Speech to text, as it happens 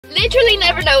Literally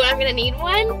never know when I'm gonna need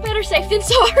one. Better safe than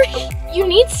sorry. You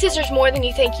need scissors more than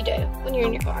you think you do when you're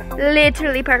in your car.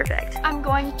 Literally perfect. I'm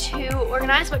going to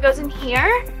organize what goes in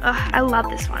here. Ugh, I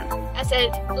love this one. I said,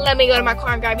 let me go to my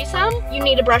car and grab you some. You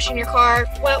need a brush in your car.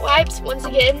 Wet wipes, once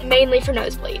again, mainly for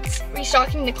nosebleeds.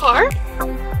 Restocking the car.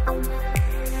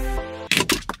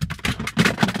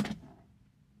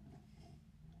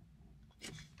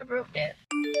 I broke it.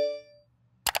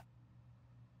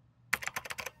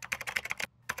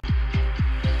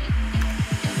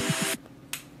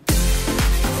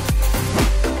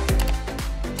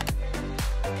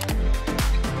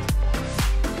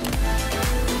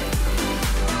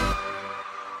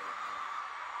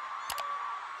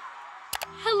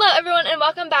 Hello everyone and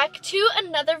welcome back to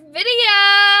another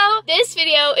video. This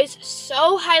video is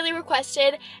so highly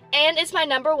requested and it's my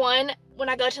 #1 when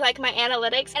I go to like my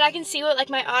analytics and I can see what like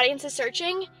my audience is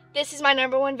searching. This is my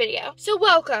 #1 video. So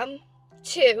welcome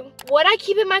to what I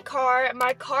keep in my car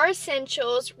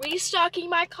essentials, restocking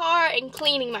my car, and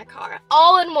cleaning my car.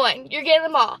 All in one. You're getting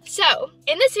them all. So,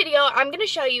 in this video, I'm going to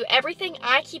show you everything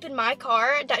I keep in my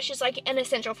car that's just like an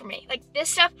essential for me. Like, this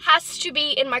stuff has to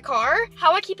be in my car,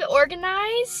 how I keep it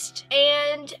organized,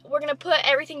 and we're going to put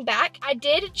everything back. I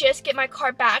did just get my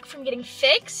car back from getting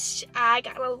fixed. I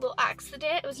got a little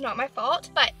accident. It was not my fault,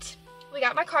 but we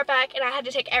got my car back and I had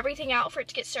to take everything out for it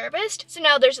to get serviced. So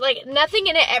now there's like nothing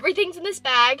in it. Everything's in this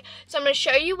bag. So I'm going to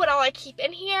show you what all I keep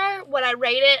in here, what I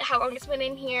rate it, how long it's been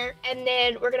in here, and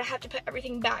then we're going to have to put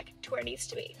everything back to where it needs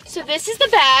to be. So this is the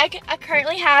bag. I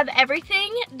currently have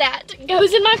everything that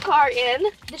goes in my car in.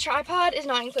 The tripod is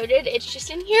not included. It's just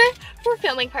in here for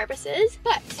filming purposes.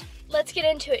 But let's get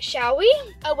into it, shall we?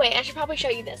 Oh wait, I should probably show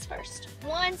you this first.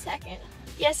 1 second.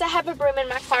 Yes, I have a broom in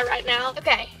my car right now.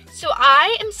 Okay, so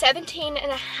I am 17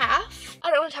 and a half. I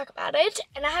don't want to talk about it.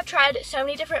 And I have tried so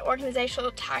many different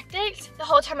organizational tactics the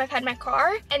whole time I've had my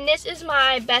car. And this is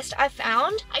my best I've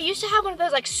found. I used to have one of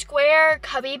those like square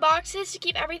cubby boxes to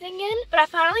keep everything in. But I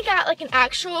finally got like an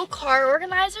actual car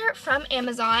organizer from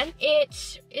Amazon.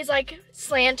 It is like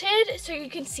slanted so you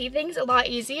can see things a lot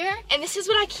easier. And this is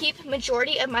what I keep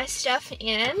majority of my stuff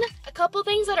in. A couple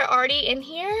things that are already in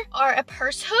here are a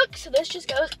purse hook. So this just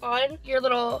goes on your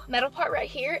little metal part right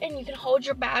here and you can hold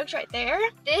your bags right there.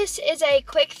 This is a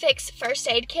quick fix first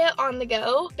aid kit on the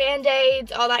go,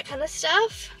 band-aids, all that kind of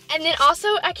stuff. And then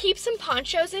also I keep some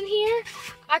ponchos in here.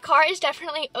 My car is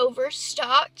definitely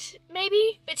overstocked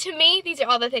maybe, but to me these are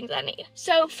all the things I need.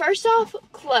 So first off,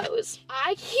 clothes.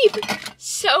 I keep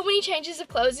so many changes of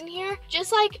clothes in here,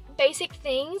 just like basic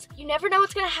things. You never know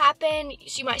what's gonna happen.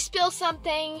 So you might spill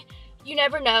something. You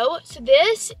never know. So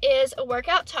this is a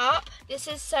workout top. This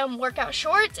is some workout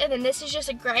shorts. And then this is just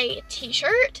a gray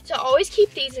t-shirt. So I always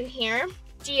keep these in here.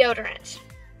 Deodorant.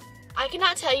 I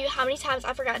cannot tell you how many times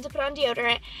I've forgotten to put on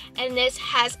deodorant. And this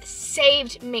has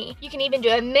saved me. You can even do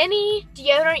a mini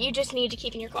deodorant you just need to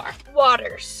keep in your car.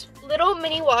 Waters. Little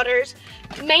mini waters.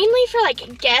 Mainly for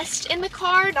like guests in the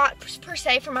car. Not per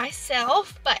se for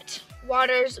myself. But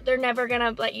waters, they're never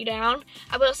gonna let you down.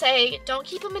 I will say don't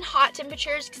keep them in hot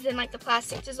temperatures because then like the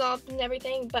plastic dissolves and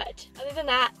everything, but other than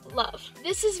that, love.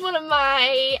 This is one of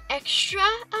my extra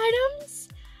items,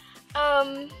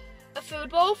 a food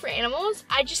bowl for animals.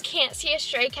 I just can't see a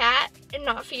stray cat and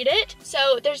not feed it.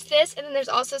 So there's this, and then there's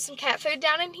also some cat food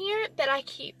down in here that I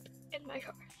keep in my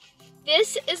car.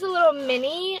 This is a little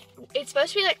mini. It's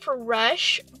supposed to be like for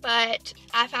rush, but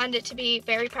I found it to be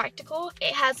very practical.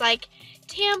 It has like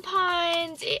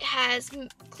tampons, it has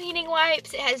cleaning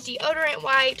wipes, it has deodorant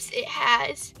wipes, it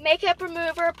has makeup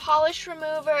remover, polish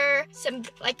remover, some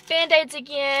like band-aids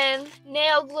again,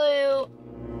 nail glue.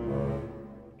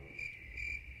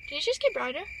 Did it just get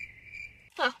brighter?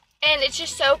 Huh. And it's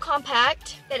just so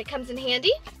compact that it comes in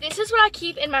handy. This is what I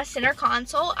keep in my center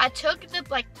console. I took the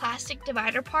like plastic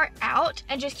divider part out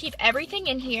and just keep everything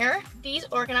in here. These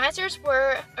organizers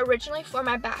were originally for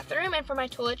my bathroom and for my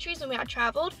toiletries when we had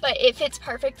traveled, but it fits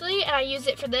perfectly and I use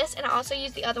it for this, and I also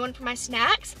use the other one for my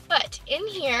snacks. But in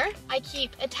here, I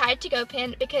keep a Tide to Go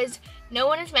pen because no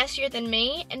one is messier than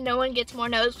me and no one gets more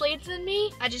nosebleeds than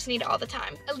me. I just need it all the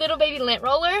time. A little baby lint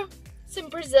roller. Some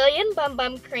Brazilian Bum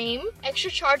Bum cream, extra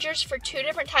chargers for 2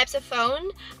 different types of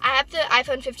phone. I have the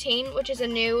iPhone 15, which is a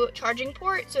new charging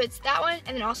port, so it's that one,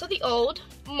 and then also the old.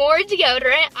 More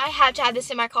deodorant. I have to have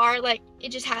this in my car, like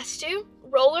it just has to.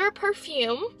 Roller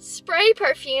perfume, spray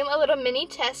perfume, a little mini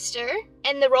tester,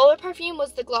 and the roller perfume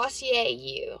was the Glossier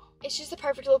U. It's just the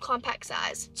perfect little compact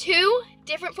size. 2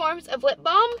 different forms of lip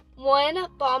balm, one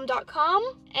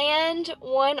balm.com and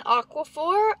one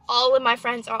Aquaphor. All of my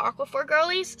friends are Aquaphor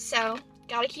girlies, so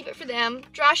gotta keep it for them.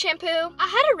 Dry shampoo. I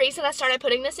had a reason I started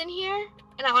putting this in here,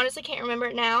 and I honestly can't remember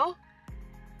it now.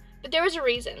 but there was a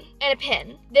reason. And a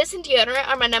pen. This and deodorant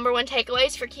are my #1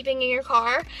 takeaways for keeping in your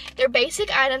car. They're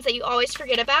basic items that you always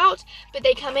forget about, but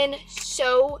they come in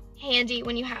so handy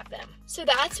when you have them. So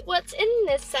that's what's in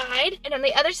this side. And on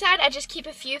the other side, I just keep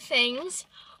a few things.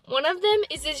 One of them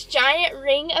is this giant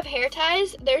ring of hair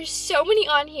ties. There's so many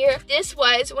on here. This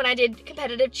was when I did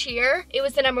competitive cheer. It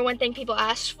was the #1 thing people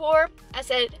asked for. I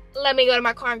said, let me go to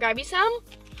my car and grab you some.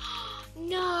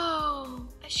 No,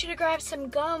 I should have grabbed some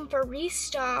gum for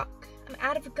restock. I'm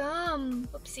out of gum.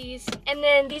 Whoopsies. And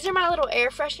then these are my little air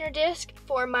freshener disc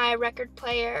for my record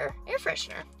player air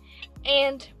freshener.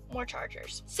 And more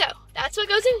chargers. So that's what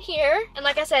goes in here. And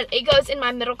like I said, it goes in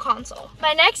my middle console.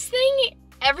 My next thing,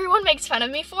 everyone makes fun of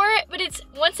me for it, but it's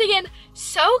once again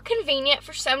so convenient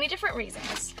for so many different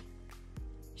reasons.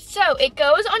 So it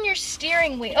goes on your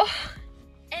steering wheel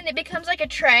and it becomes like a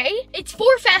tray. It's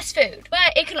for fast food,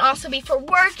 but it can also be for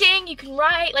working. You can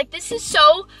write, like this is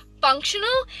so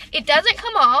functional. It doesn't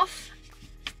come off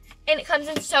and it comes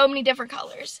in so many different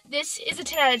colors. This is a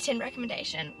 10 out of 10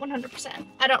 recommendation, 100%.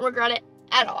 I don't regret it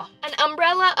at all. An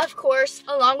umbrella, of course,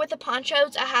 along with the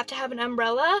ponchos, I have to have an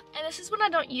umbrella. And this is one I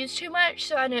don't use too much,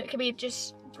 so I knew it could be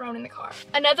just thrown in the car.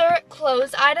 Another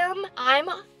clothes item, I'm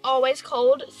always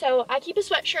cold, so I keep a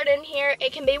sweatshirt in here.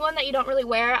 It can be one that you don't really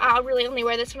wear. I'll really only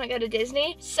wear this when I go to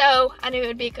Disney, so I knew it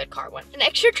would be a good car one. An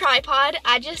extra tripod,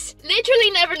 I just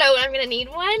literally never know when I'm gonna need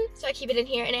one, so I keep it in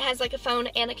here, and it has like a phone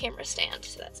and a camera stand,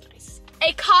 so that's nice.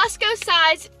 A Costco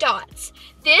size dots.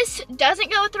 This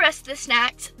doesn't go with the rest of the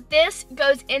snacks. This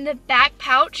goes in the back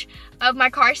pouch of my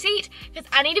car seat because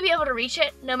I need to be able to reach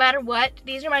it no matter what.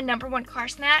 These are my #1 car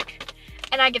snack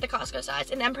and I get the Costco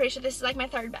size, and I'm pretty sure this is like my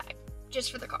 3rd bag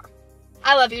just for the car.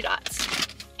 I love you, dots.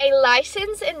 A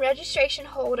license and registration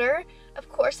holder. Of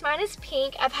course, mine is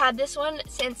pink. I've had this one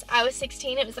since I was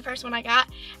 16. It was the first one I got,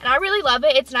 and I really love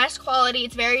it. It's nice quality.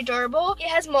 It's very durable. It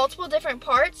has multiple different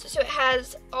parts, so it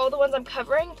has all the ones I'm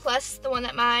covering, plus the one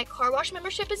that my car wash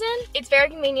membership is in. It's very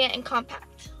convenient and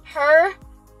compact.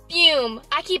 Perfume.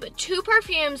 I keep 2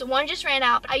 perfumes. One just ran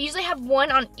out. I usually have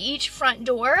one on each front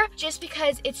door just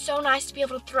because it's so nice to be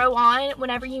able to throw on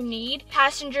whenever you need.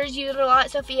 Passengers use it a lot.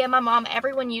 Sophia, my mom,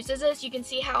 everyone uses this. You can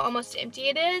see how almost empty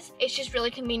it is. It's just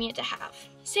really convenient to have.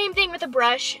 Same thing with a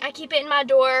brush. I keep it in my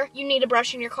door. You need a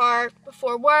brush in your car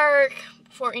before work,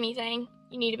 before anything.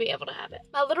 You need to be able to have it.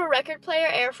 My little record player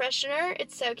air freshener,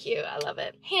 it's so cute, I love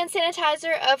it. Hand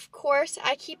sanitizer, of course,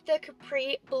 I keep the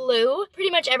Capri Blue pretty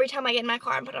much every time I get in my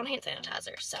car and put on hand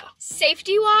sanitizer, so.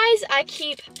 Safety wise, I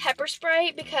keep pepper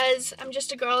spray because I'm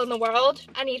just a girl in the world.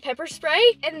 I need pepper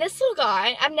spray. And this little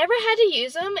guy, I've never had to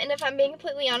use him, and if I'm being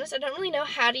completely honest, I don't really know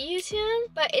how to use him,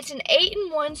 but it's an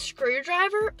 8-in-1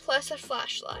 screwdriver plus a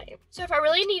flashlight. So if I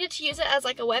really needed to use it as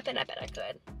like a weapon, I bet I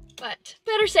could. But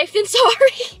better safe than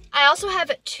sorry. I also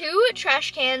have 2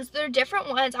 trash cans. They're different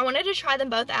ones. I wanted to try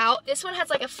them both out. This one has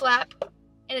like a flap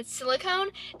and it's silicone.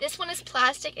 This one is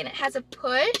plastic and it has a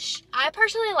push. I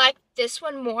personally like this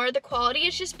one more. The quality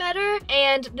is just better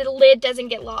and the lid doesn't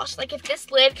get lost. Like if this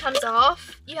lid comes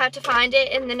off, you have to find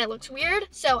it and then it looks weird.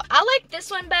 So I like this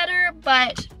one better,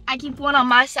 but I keep one on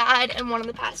my side and one on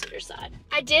the passenger side.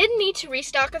 I did need to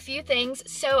restock a few things,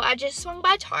 so I just swung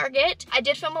by Target. I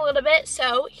did film a little bit,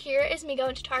 so here is me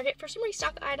going to Target for some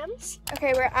restock items.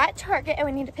 Okay, we're at Target and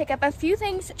we need to pick up a few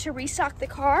things to restock the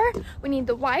car. We need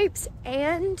the wipes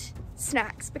and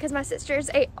snacks because my sisters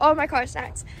ate all my car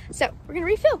snacks. So we're gonna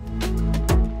refill.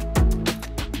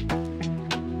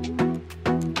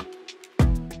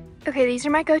 Okay, these are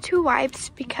my go-to wipes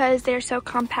because they're so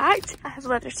compact. I have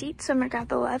leather seats, so I'm gonna grab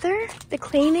the leather. The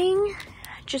cleaning,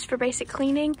 just for basic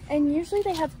cleaning. And usually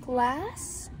they have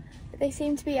glass, but they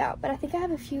seem to be out. But I think I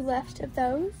have a few left of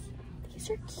those.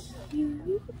 These are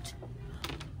cute.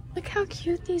 Look how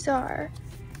cute these are.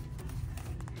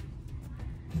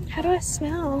 How do I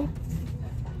smell?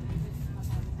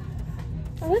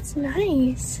 Oh, that's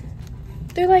nice.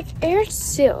 They're like air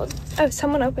sealed. Oh,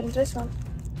 someone opened this one.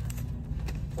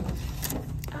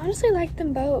 I honestly like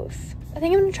them both. I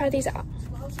think I'm gonna try these out.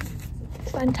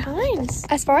 Fun times.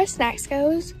 As far as snacks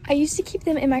goes, I used to keep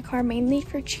them in my car mainly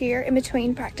for cheer in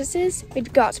between practices.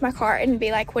 We'd go out to my car and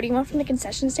be like, what do you want from the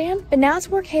concession stand? But now it's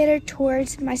more catered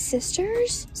towards my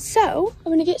sisters. So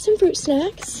I'm gonna get some fruit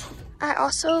snacks. I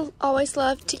also always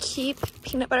love to keep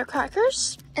peanut butter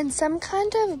crackers and some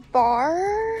kind of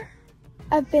bar.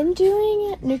 I've been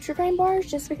doing Nutri-Grain bars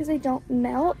just because they don't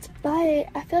melt, but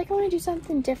I feel like I want to do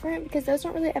something different because those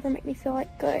don't really ever make me feel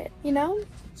like good, you know?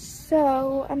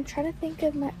 So I'm trying to think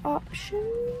of my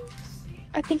options.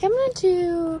 I think I'm gonna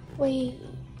do,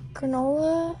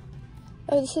 granola.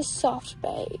 Oh, this is soft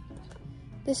bake.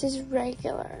 This is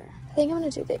regular. I think I'm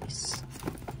gonna do these.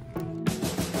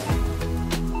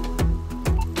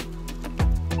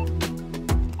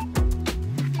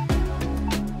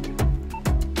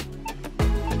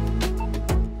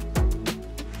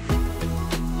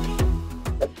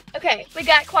 Okay, we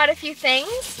got quite a few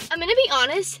things. I'm gonna be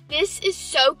honest, this is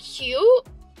so cute,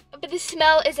 but the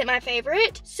smell isn't my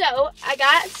favorite. So I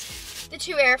got the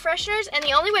 2 air fresheners, and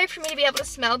the only way for me to be able to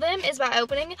smell them is by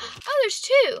opening. Oh, there's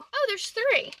 2. Oh, there's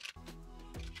 3.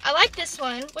 I like this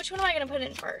one. Which one am I gonna put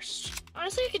in first?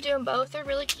 Honestly, I could do them both. They're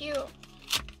really cute.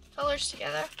 Colors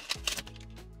together.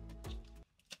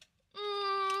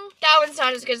 That one's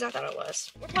not as good as I thought it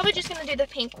was. We're probably just gonna do the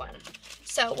pink one.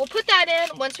 So we'll put that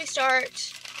in once we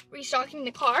start restocking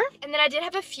the car. And then I did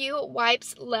have a few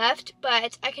wipes left,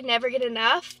 but I could never get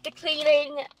enough. The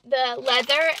cleaning, the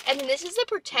leather, and then this is the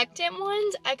protectant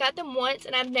ones. I got them once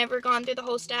and I've never gone through the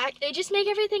whole stack. They just make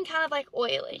everything kind of like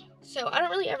oily, so I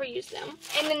don't really ever use them.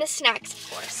 And then the snacks,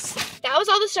 of course. That was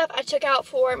all the stuff I took out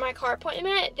for my car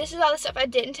appointment. This is all the stuff I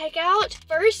didn't take out.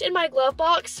 First, in my glove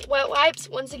box, wet wipes,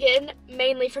 once again,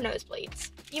 mainly for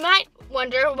nosebleeds. You might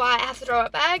wonder why I have to throw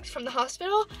up bags from the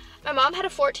hospital. My mom had a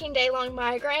 14-day long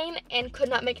migraine and could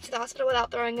not make it to the hospital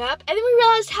without throwing up. And then we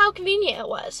realized how convenient it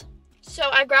was. So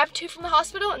I grabbed 2 from the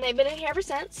hospital and they've been in here ever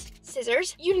since.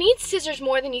 Scissors. You need scissors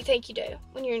more than you think you do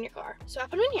when you're in your car. So I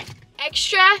put them in here.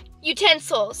 Extra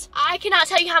utensils. I cannot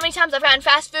tell you how many times I've gotten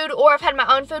fast food or I've had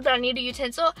my own food, but I need a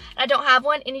utensil and I don't have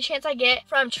one. Any chance I get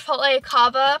from Chipotle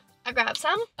Cava, I grab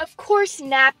some. Of course,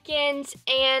 napkins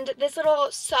and this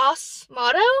little sauce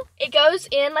motto. It goes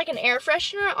in like an air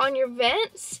freshener on your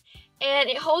vents and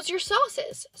it holds your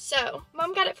sauces. So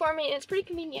mom got it for me and it's pretty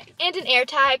convenient. And an air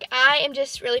tag. I am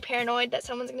just really paranoid that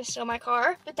someone's gonna steal my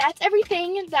car. But that's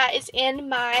everything that is in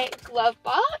my glove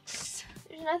box.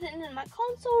 There's nothing in my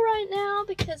console right now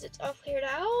because it's all cleared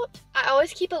out. I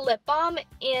always keep a lip balm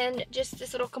in just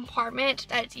this little compartment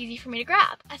that it's easy for me to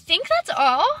grab. I think that's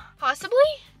all, possibly.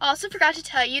 I also forgot to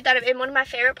tell you that I'm in one of my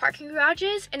favorite parking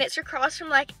garages and it's across from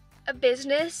like a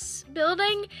business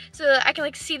building so that I can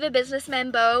like see the businessman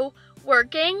Bo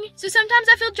working. So sometimes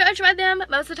I feel judged by them,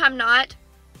 most of the time not.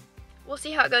 We'll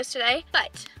see how it goes today.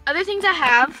 But other things I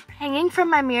have hanging from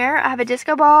my mirror, I have a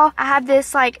disco ball. I have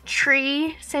this like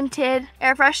tree scented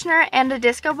air freshener and a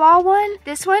disco ball one.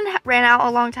 This one ran out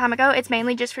a long time ago. It's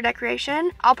mainly just for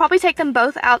decoration. I'll probably take them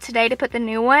both out today to put the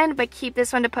new one, but keep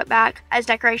this one to put back as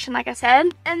decoration like I said.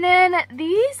 And then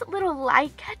these little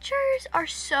light catchers are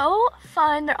so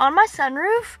fun. They're on my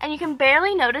sunroof and you can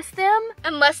barely notice them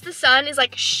unless the sun is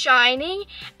like shining,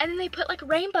 and then they put like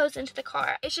rainbows into the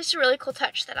car. It's just a really cool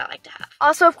touch that I like to have.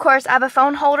 Also, of course, I have a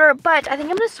phone holder, but I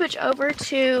think I'm gonna switch over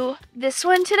to this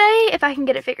one today if I can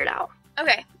get it figured out.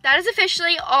 Okay, that is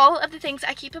officially all of the things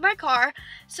I keep in my car.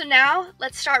 So now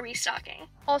let's start restocking.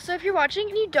 Also, if you're watching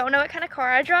and you don't know what kind of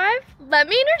car I drive, let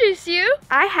me introduce you.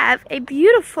 I have a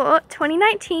beautiful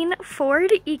 2019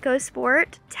 Ford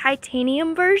EcoSport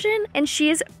titanium version, and she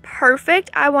is perfect.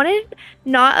 I wanted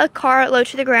not a car low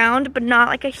to the ground, but not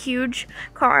like a huge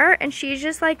car, and she's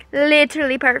just like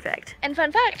literally perfect. And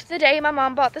fun fact, the day my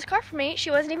mom bought this car for me,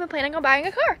 she wasn't even planning on buying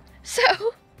a car. So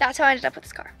that's how I ended up with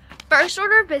this car. First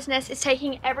order of business is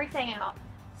taking everything out.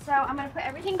 So I'm gonna put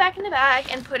everything back in the bag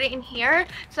and put it in here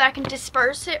so I can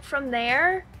disperse it from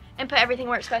there and put everything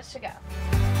where it's supposed to go.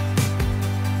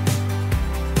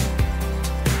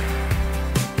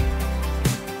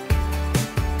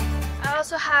 I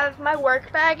also have my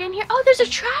work bag in here. Oh, there's a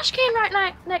trash can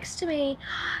right next to me.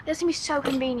 This is gonna be so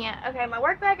convenient. Okay, my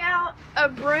work bag out, a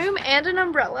broom and an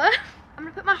umbrella. I'm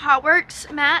gonna put my Hot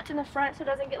Works mat in the front so it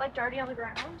doesn't get like dirty on the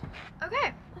ground.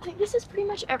 Okay, I think this is pretty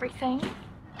much everything.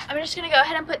 I'm just gonna go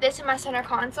ahead and put this in my center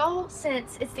console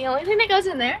since it's the only thing that goes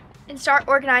in there, and start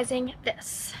organizing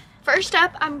this. First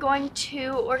up, I'm going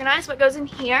to organize what goes in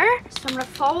here. So I'm gonna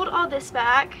fold all this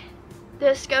back.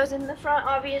 This goes in the front,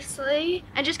 obviously,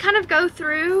 and just kind of go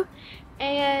through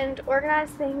and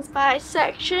organize things by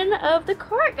section of the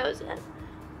car it goes in.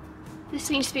 This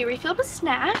needs to be refilled with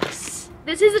snacks.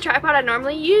 This is the tripod I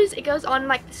normally use. It goes on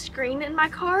like the screen in my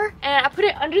car, and I put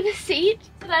it under the seat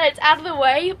so that it's out of the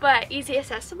way but easy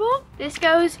accessible. This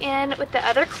goes in with the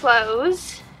other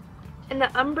clothes and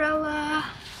the umbrella.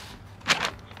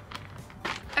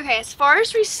 Okay, as far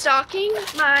as restocking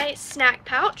my snack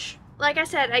pouch, like I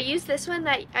said, I use this one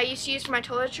that I used to use for my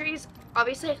toiletries.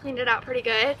 Obviously, I cleaned it out pretty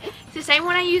good. It's the same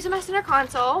one I use in my center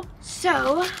console.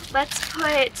 So let's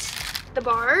put the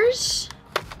bars.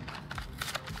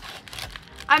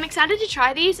 I'm excited to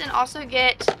try these and also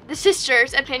get the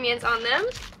sisters' opinions on them.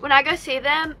 When I go see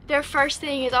them, their first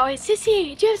thing is always,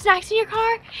 "Sissy, do you have snacks in your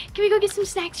car? Can we go get some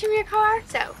snacks from your car?"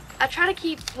 So I try to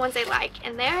keep ones they like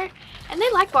in there, and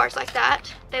they like bars like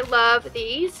that. They love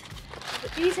these. I'll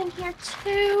put these in here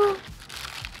too.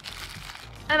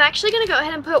 I'm actually gonna go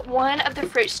ahead and put one of the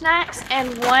fruit snacks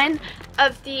and one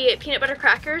of the peanut butter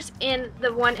crackers in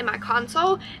the one in my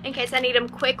console in case I need them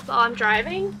quick while I'm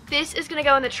driving. This is gonna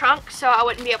go in the trunk so I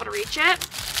wouldn't be able to reach it.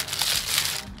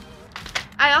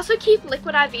 I also keep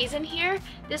liquid IVs in here.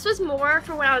 This was more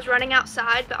for when I was running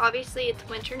outside, but obviously it's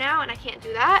winter now and I can't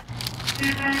do that.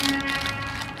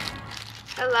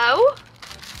 Hello?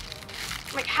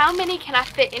 Like, how many can I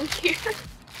fit in here?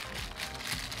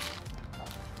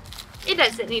 It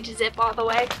doesn't need to zip all the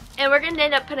way. And we're gonna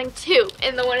end up putting 2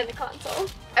 in the one in the console.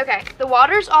 Okay, the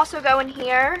waters also go in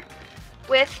here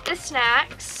with the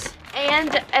snacks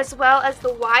and as well as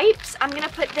the wipes. I'm gonna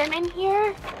put them in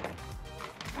here.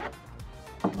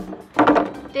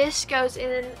 This goes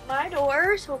in my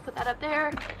door, so we'll put that up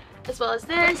there, as well as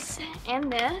this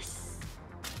and this.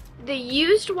 The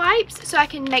used wipes, so I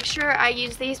can make sure I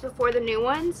use these before the new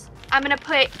ones, I'm gonna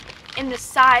put in the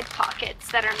side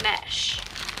pockets that are mesh.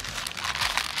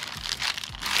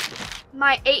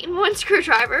 My 8-in-1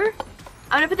 screwdriver.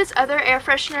 I'm gonna put this other air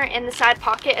freshener in the side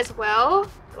pocket as well,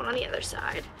 going on the other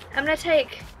side. I'm gonna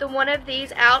take the one of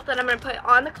these out that I'm gonna put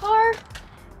on the car,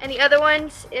 and the other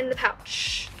one's in the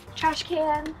pouch. Trash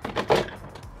can,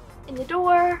 in the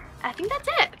door. I think that's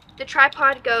it. The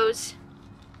tripod goes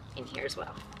in here as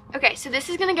well. Okay, so this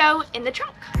is gonna go in the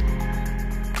trunk.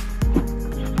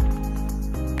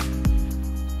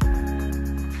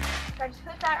 So I just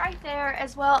put that right there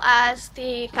as well as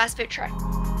the fast food tray.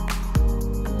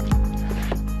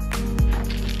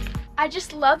 I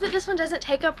just love that this one doesn't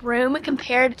take up room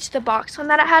compared to the box one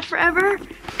that I had forever.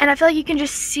 And I feel like you can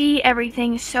just see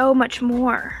everything so much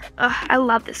more. Ugh, I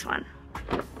love this one.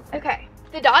 Okay,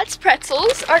 the Dots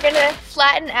pretzels are gonna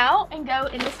flatten out and go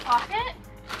in this pocket.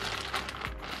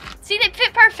 See, they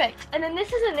fit perfect. And then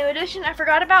this is a new addition I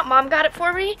forgot about. Mom got it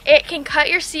for me. It can cut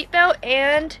your seatbelt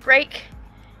and break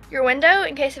your window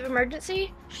in case of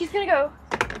emergency. She's gonna go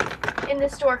in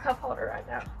this door cup holder right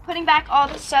now. Putting back all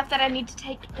the stuff that I need to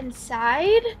take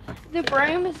inside. The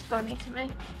broom is funny to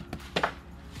me.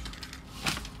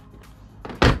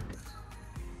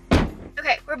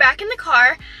 Okay, we're back in the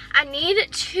car. I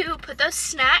need to put those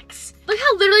snacks. Look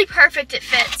how literally perfect it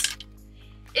fits.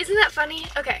 Isn't that funny?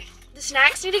 Okay, the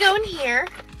snacks need to go in here.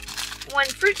 1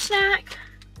 fruit snack,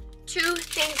 2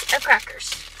 things of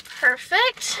crackers.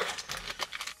 Perfect.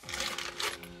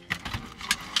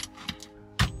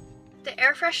 The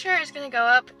air freshener is gonna go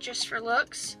up just for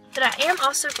looks, but I am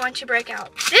also going to break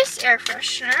out this air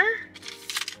freshener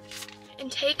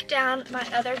and take down my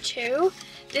other 2.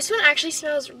 This one actually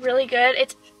smells really good.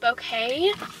 It's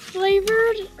bouquet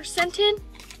flavored or scented.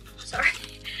 Sorry,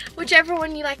 whichever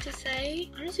one you like to say.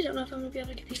 I honestly don't know if I'm gonna be able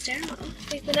to get these down.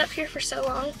 They've been up here for so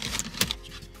long.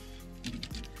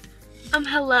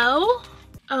 Hello?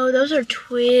 Oh, those are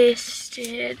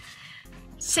twisted.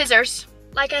 Scissors.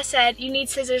 Like I said, you need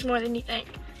scissors more than you think.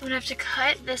 I'm gonna have to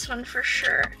cut this one for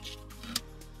sure.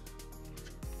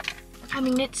 I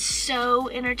mean, it's so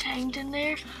intertanged in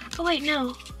there. Oh wait,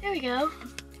 no, there we go.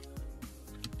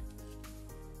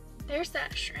 There's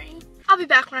that string. I'll be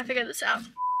back when I figure this out.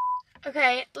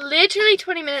 Okay, literally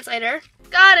 20 minutes later.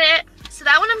 Got it. So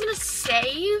that one I'm gonna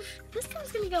save. This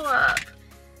one's gonna go up.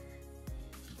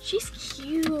 She's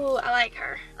cute. I like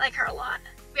her. I like her a lot.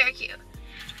 Very cute.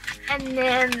 And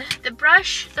then the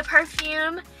brush, the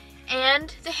perfume,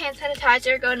 and the hand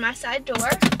sanitizer go in my side door.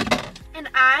 And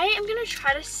I am gonna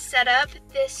try to set up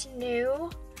this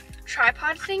new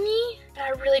tripod thingy, but I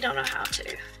really don't know how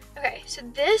to. Okay, so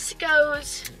this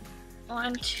goes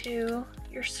onto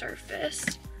your surface.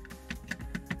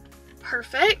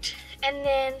 Perfect. And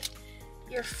then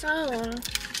your phone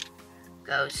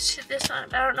goes to this one,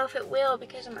 but I don't know if it will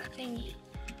because of my thingy.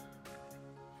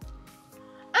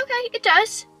 Okay, it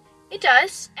does. It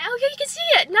does. Oh, yeah, you can see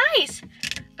it. Nice.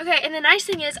 Okay, and the nice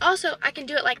thing is also I can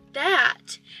do it like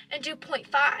that and do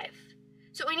 0.5.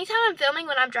 So anytime I'm filming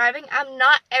when I'm driving, I'm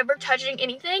not ever touching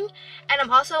anything, and I'm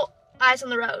also eyes on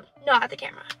the road, not at the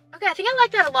camera. Okay, I think I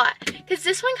like that a lot because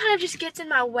this one kind of just gets in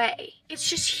my way. It's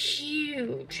just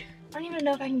huge. I don't even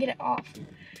know if I can get it off.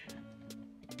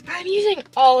 I'm using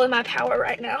all of my power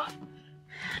right now.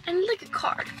 And like a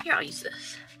card. Here, I'll use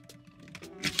this.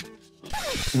 I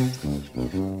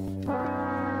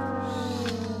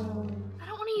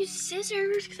don't want to use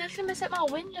scissors because that's gonna mess up my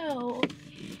window.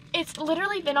 It's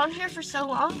literally been on here for so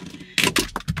long.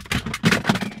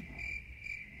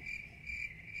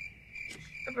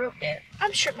 I broke it.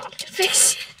 I'm sure Mom can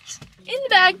fix it. In the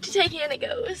bag to take in it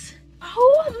goes.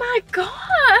 Oh my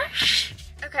gosh.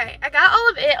 Okay, I got all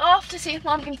of it off to see if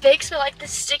Mom can fix, but like the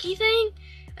sticky thing,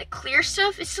 like clear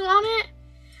stuff is still on it.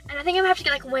 And I think I'm gonna have to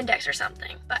get like Windex or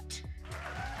something, but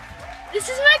this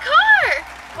is my car.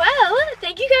 Well, thank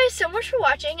thank you guys so much for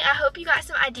watching. I hope you got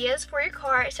some ideas for your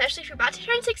car, especially if you're about to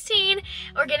turn 16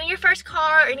 or getting your first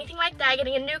car or anything like that,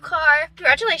 getting a new car.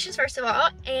 Congratulations, first of all,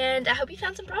 and I hope you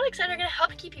found some products that are gonna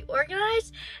help keep you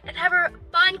organized and have a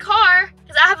fun car,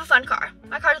 because I have a fun car.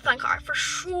 My car's a fun car, for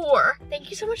sure. Thank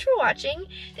you so much for watching.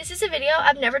 This is a video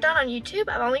I've never done on YouTube.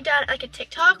 I've only done like a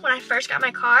TikTok when I first got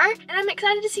my car, and I'm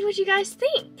excited to see what you guys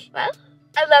think. Well,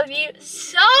 I love you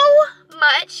so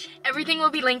much. Everything will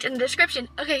be linked in the description.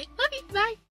 Okay, love you, bye.